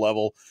national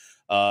level.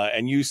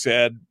 And you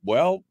said,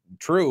 well,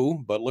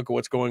 true, but look at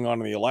what's going on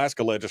in the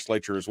Alaska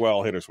legislature as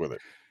well. Hit us with it.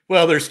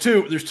 Well, there's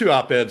two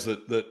op-eds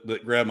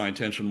that grabbed my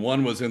attention.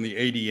 One was in the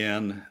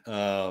ADN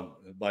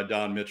by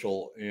Don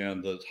Mitchell,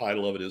 and the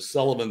title of it is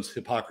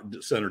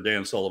Senator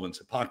Dan Sullivan's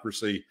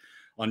Hypocrisy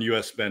on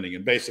U.S. spending.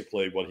 And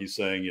basically what he's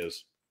saying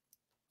is,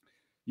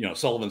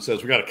 Sullivan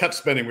says, we got to cut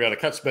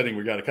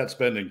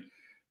spending.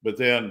 But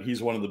then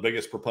he's one of the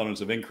biggest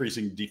proponents of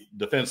increasing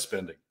defense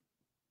spending,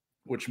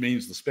 which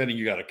means the spending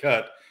you got to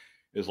cut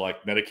is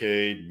like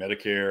Medicaid,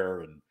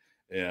 Medicare,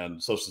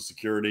 and Social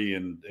Security,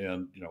 and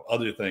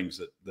other things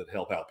that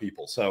help out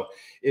people. So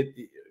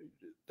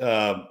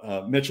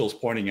Mitchell's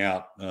pointing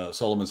out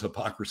Sullivan's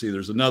hypocrisy.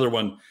 There's another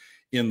one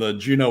in the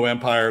Juneau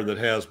Empire that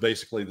has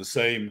basically the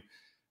same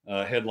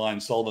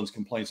headline: Sullivan's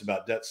complaints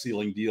about debt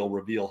ceiling deal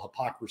reveal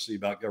hypocrisy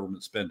about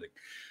government spending.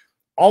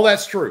 All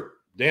that's true.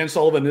 Dan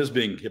Sullivan is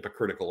being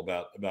hypocritical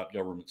about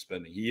government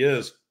spending. He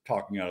is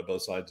talking out of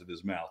both sides of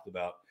his mouth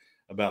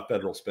about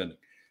federal spending.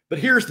 But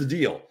here's the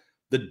deal.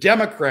 The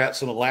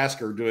Democrats in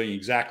Alaska are doing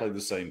exactly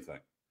the same thing.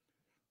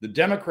 The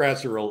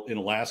Democrats in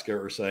Alaska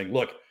are saying,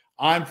 look,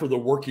 I'm for the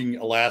working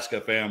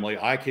Alaska family.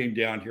 I came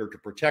down here to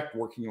protect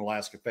working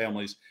Alaska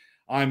families.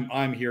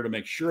 I'm here to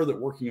make sure that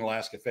working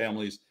Alaska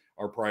families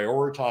are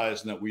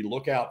prioritized and that we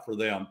look out for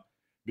them,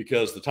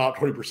 because the top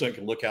 20%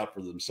 can look out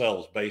for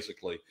themselves,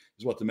 basically,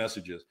 is what the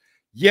message is.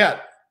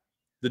 Yet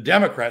the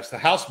Democrats, the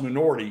House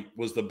minority,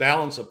 was the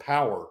balance of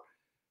power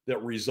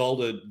that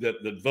resulted,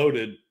 that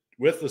voted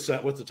with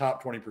the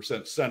top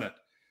 20% Senate,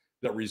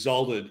 that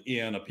resulted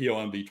in a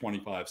POMB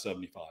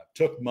 2575,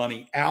 took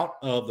money out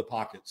of the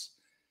pockets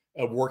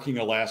of working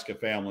Alaska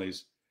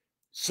families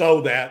so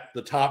that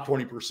the top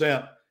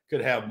 20%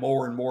 could have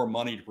more and more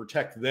money to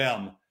protect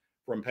them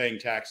from paying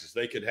taxes.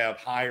 They could have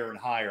higher and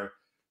higher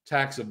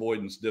tax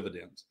avoidance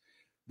dividends.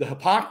 The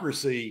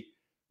hypocrisy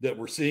that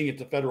we're seeing at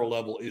the federal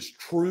level is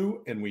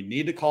true, and we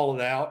need to call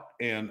it out.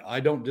 And I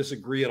don't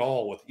disagree at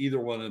all with either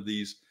one of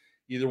these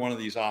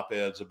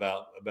op-eds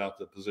about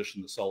the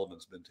position that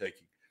Sullivan's been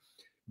taking.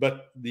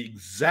 But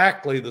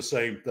exactly the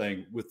same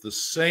thing, with the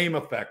same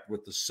effect,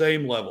 with the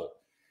same level,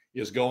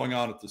 is going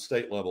on at the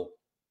state level.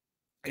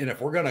 And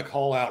if we're going to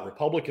call out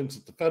Republicans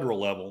at the federal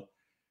level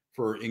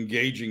for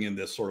engaging in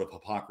this sort of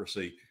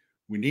hypocrisy,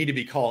 we need to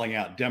be calling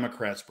out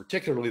Democrats,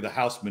 particularly the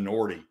House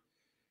minority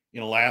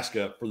in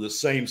Alaska, for the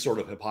same sort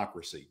of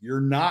hypocrisy. You're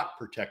not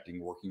protecting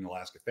working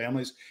Alaska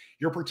families.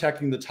 You're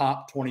protecting the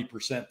top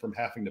 20% from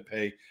having to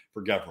pay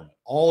for government.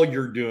 All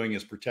you're doing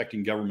is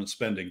protecting government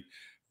spending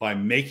by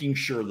making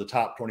sure the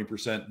top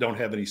 20% don't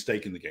have any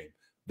stake in the game.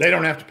 They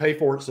don't have to pay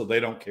for it, so they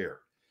don't care.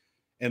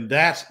 And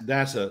that's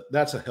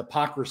a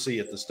hypocrisy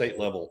at the state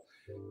level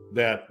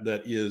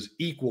that is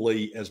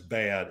equally as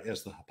bad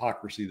as the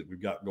hypocrisy that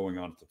we've got going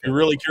on at the federal level. You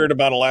really cared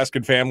about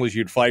Alaskan families,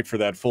 you'd fight for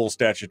that full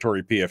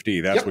statutory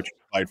PFD. That's what you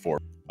fight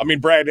for. I mean,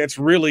 Brad, that's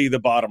really the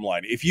bottom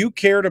line. If you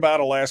cared about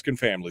Alaskan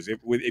families,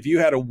 if you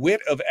had a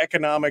whit of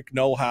economic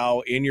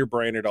know-how in your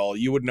brain at all,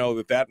 you would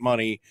know that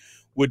money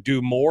would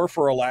do more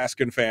for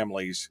Alaskan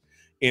families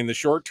in the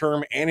short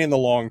term and in the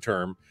long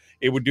term.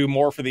 It would do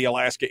more for the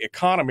Alaska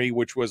economy,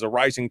 which was a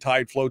rising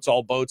tide floats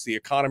all boats. The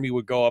economy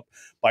would go up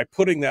by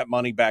putting that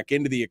money back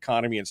into the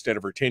economy instead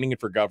of retaining it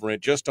for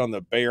government, just on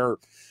the bare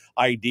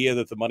idea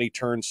that the money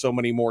turns so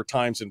many more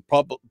times in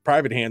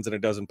private hands than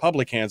it does in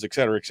public hands, et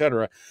cetera, et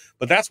cetera.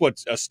 But that's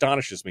what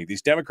astonishes me.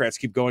 These Democrats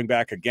keep going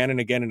back again and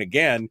again and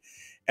again,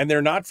 and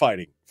they're not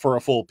fighting for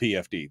a full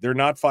PFD. They're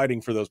not fighting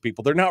for those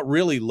people. They're not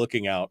really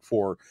looking out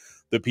for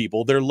the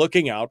people. They're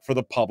looking out for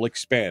the public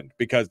spend,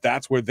 because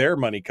that's where their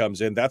money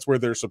comes in. That's where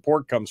their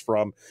support comes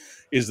from,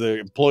 is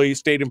the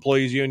state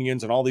employees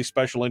unions and all these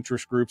special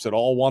interest groups that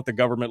all want the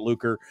government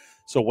lucre.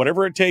 So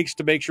whatever it takes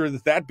to make sure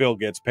that bill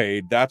gets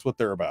paid, that's what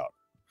they're about.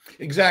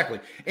 Exactly.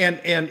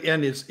 And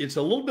it's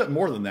a little bit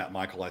more than that,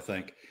 Michael, I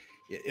think,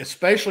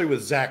 especially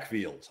with Zach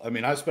Fields. I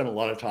mean, I spent a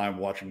lot of time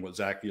watching what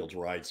Zach Fields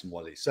writes and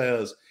what he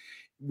says.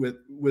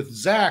 With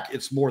Zach,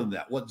 it's more than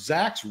that. What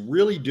Zach's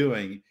really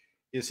doing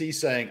is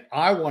he's saying,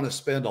 I want to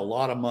spend a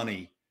lot of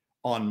money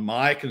on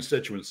my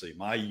constituency,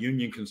 my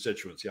union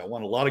constituency. I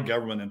want a lot of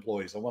government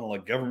employees. I want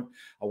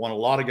a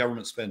lot of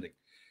government spending.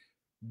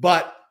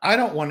 But I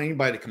don't want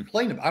anybody to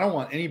complain about it. I don't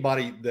want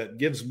anybody that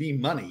gives me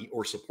money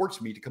or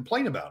supports me to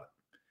complain about it.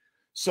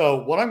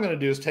 So what I'm going to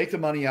do is take the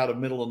money out of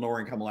middle and lower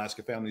income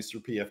Alaska families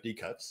through PFD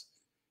cuts.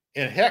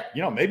 And heck,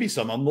 maybe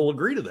some of them will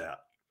agree to that.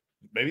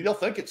 Maybe they'll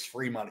think it's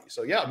free money.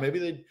 So yeah, maybe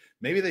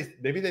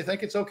they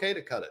think it's okay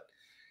to cut it.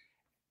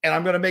 And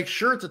I'm going to make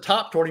sure it's the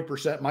top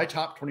 20%, my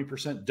top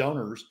 20%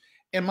 donors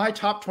and my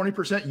top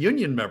 20%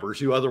 union members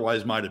who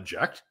otherwise might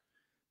object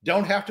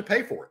don't have to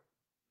pay for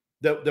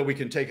it. That we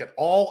can take it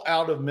all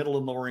out of middle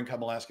and lower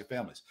income Alaska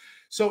families.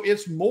 So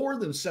it's more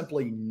than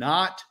simply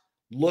not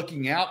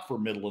looking out for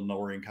middle and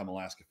lower income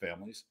Alaska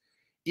families.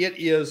 It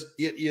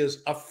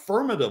is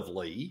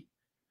affirmatively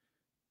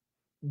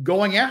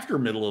going after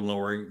middle and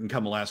lower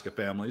income Alaska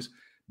families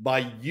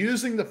by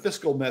using the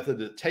fiscal method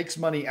that takes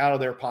money out of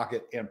their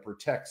pocket and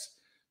protects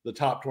the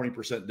top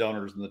 20%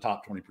 donors and the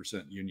top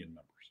 20% union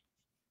members.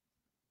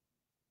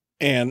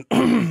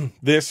 And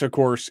this, of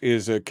course,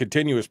 is a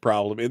continuous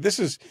problem. This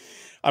is,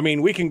 I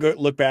mean, we can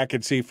look back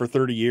and see for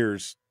 30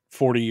 years,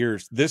 40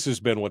 years, this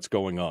has been what's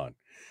going on.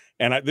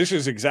 And this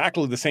is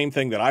exactly the same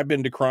thing that I've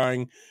been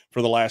decrying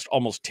for the last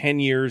almost 10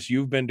 years.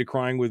 You've been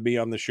decrying with me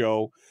on the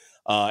show.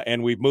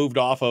 And we've moved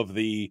off of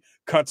the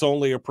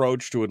cuts-only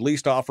approach to at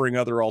least offering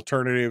other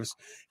alternatives.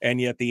 And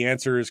yet the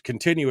answer is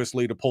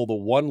continuously to pull the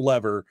one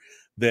lever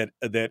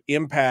that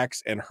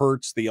impacts and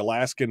hurts the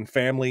Alaskan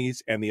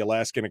families and the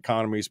Alaskan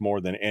economies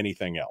more than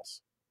anything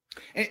else.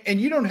 And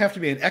you don't have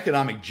to be an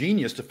economic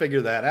genius to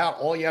figure that out.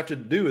 All you have to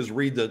do is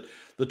read the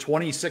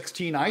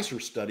 2016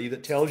 ICER study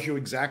that tells you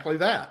exactly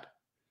that.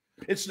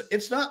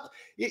 It's not,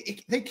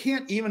 they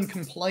can't even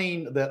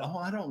complain that, oh,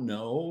 I don't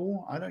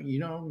know,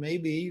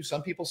 maybe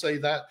some people say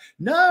that.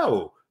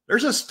 No,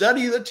 there's a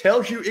study that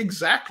tells you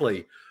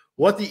exactly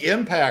what the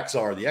impacts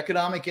are, the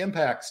economic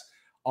impacts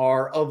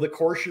are of the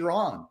course you're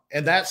on.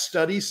 And that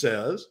study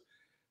says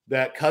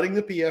that cutting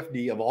the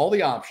PFD, of all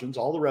the options,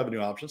 all the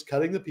revenue options,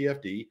 cutting the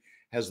PFD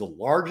has the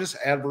largest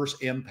adverse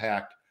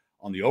impact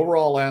on the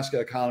overall Alaska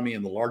economy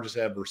and the largest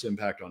adverse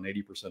impact on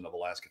 80% of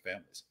Alaska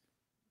families.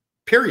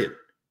 Period.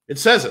 It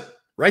says it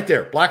right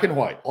there, black and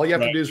white. All you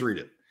have to do is read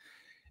it.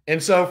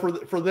 And so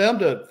for them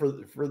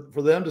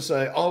to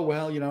say, oh,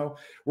 well,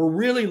 we're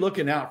really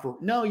looking out for,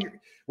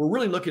 we're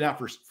really looking out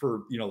for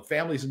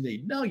families in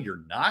need. No,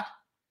 you're not.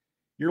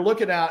 You're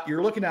looking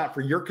out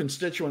for your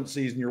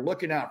constituencies, and you're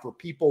looking out for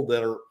people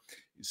that are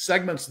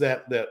segments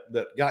that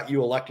got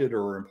you elected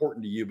or are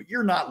important to you, but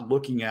you're not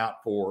looking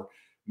out for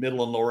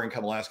middle and lower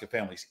income Alaska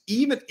families.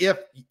 Even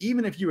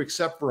if you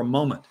accept for a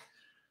moment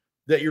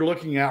that you're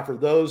looking out for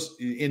those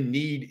in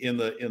need in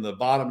the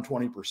bottom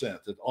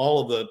 20%, that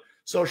all of the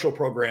social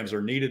programs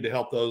are needed to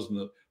help those in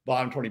the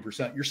bottom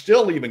 20%, you're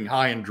still leaving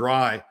high and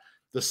dry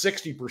the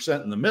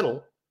 60% in the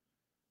middle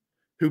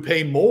who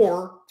pay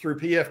more through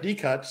PFD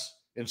cuts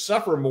and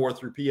suffer more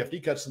through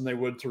PFD cuts than they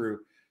would through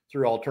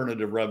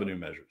alternative revenue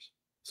measures.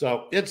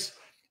 So it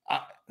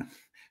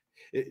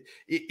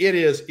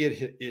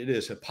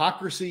is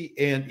hypocrisy,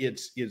 and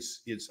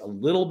it's a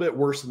little bit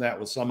worse than that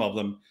with some of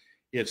them.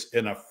 It's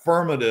an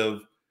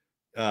affirmative,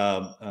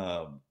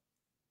 whatever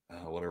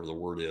the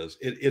word is.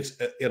 It's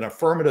an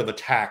affirmative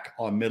attack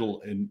on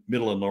middle and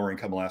lower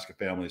income Alaska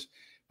families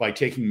by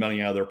taking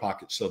money out of their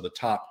pockets, so the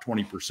top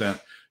 20%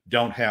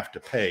 don't have to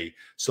pay,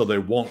 so they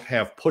won't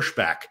have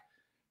pushback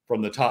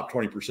from the top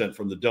 20%,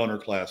 from the donor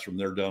class, from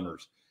their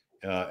donors,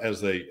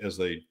 as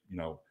they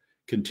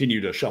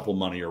continue to shuffle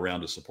money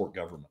around to support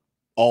government.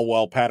 All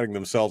while patting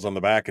themselves on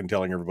the back and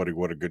telling everybody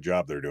what a good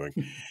job they're doing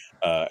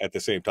at the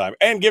same time,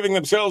 and giving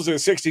themselves a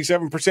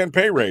 67%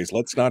 pay raise.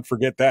 Let's not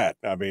forget that.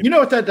 I mean, you know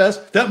what that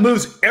does? That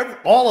moves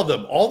all of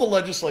them, all the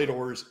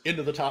legislators,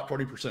 into the top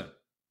 20%.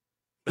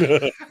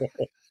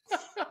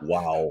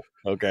 Wow.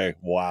 Okay.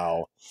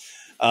 Wow.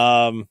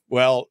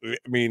 Well, I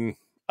mean,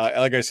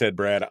 like I said,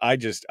 Brad, I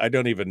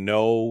don't even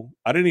know.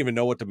 I didn't even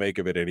know what to make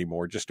of it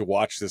anymore, just to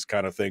watch this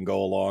kind of thing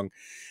go along.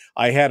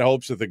 I had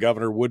hopes that the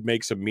governor would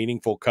make some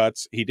meaningful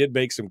cuts. He did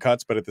make some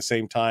cuts, but at the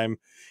same time,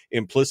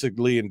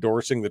 implicitly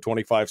endorsing the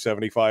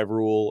 2575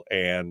 rule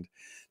and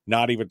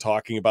not even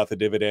talking about the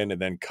dividend, and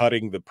then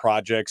cutting the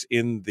projects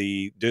in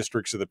the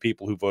districts of the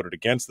people who voted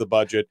against the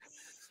budget.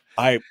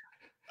 And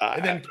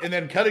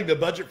then cutting the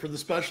budget for the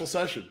special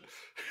session.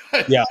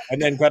 Yeah,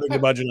 and then cutting the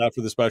budget out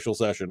for the special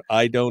session.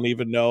 I don't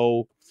even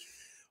know.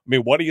 I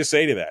mean, what do you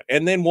say to that?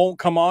 And then won't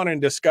come on and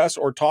discuss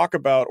or talk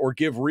about or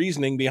give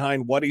reasoning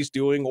behind what he's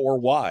doing or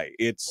why.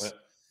 It's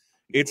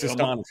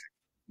astonishing.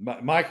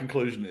 My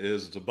conclusion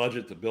is it's a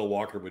budget that Bill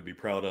Walker would be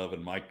proud of,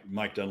 and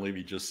Mike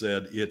Dunleavy just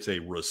said it's a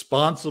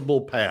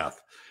responsible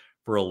path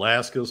for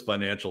Alaska's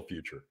financial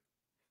future.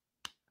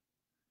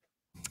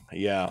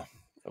 Yeah,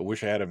 I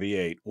wish I had a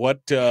V8. What?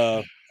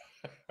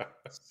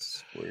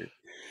 Weird.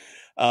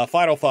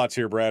 Final thoughts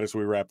here, Brad, as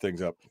we wrap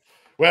things up.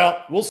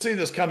 Well, we'll see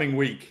this coming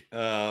week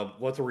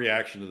what the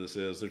reaction to this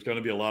is. There's going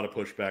to be a lot of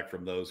pushback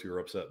from those who are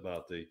upset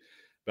about the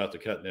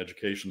cut in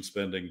education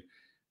spending.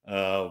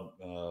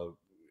 We'll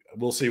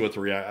see what the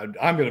reaction.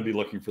 I'm going to be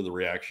looking for the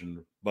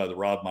reaction by the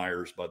Rob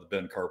Myers, by the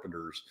Ben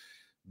Carpenters,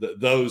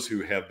 those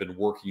who have been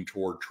working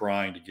toward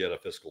trying to get a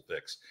fiscal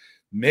fix.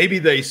 Maybe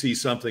they see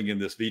something in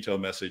this veto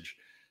message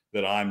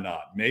that I'm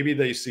not. Maybe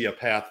they see a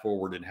path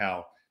forward in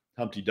how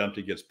Humpty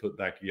Dumpty gets put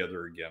back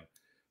together again.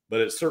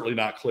 But it's certainly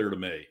not clear to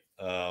me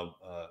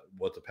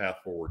what the path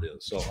forward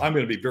is. So I'm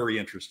going to be very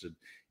interested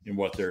in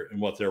what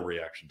their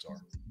reactions are.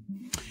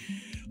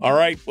 All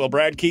right. Well,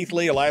 Brad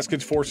Keithley,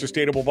 Alaskans for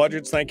Sustainable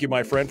Budgets. Thank you,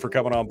 my friend, for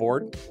coming on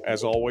board.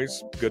 As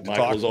always, good to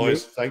talk. As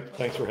always,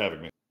 thanks for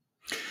having me.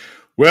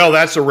 Well,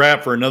 that's a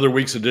wrap for another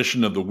week's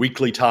edition of the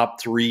weekly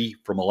top 3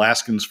 from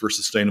Alaskans for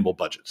Sustainable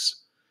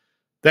Budgets.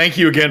 Thank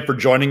you again for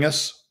joining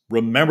us.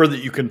 Remember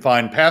that you can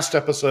find past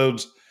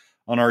episodes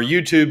on our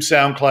YouTube,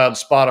 SoundCloud,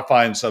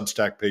 Spotify, and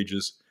Substack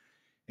pages,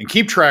 and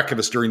keep track of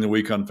us during the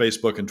week on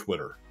Facebook and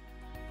Twitter.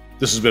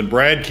 This has been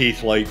Brad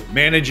Keithley,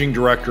 Managing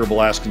Director of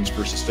Alaskans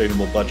for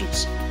Sustainable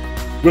Budgets.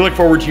 We look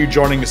forward to you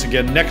joining us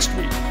again next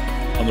week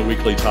on the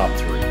weekly top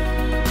 3.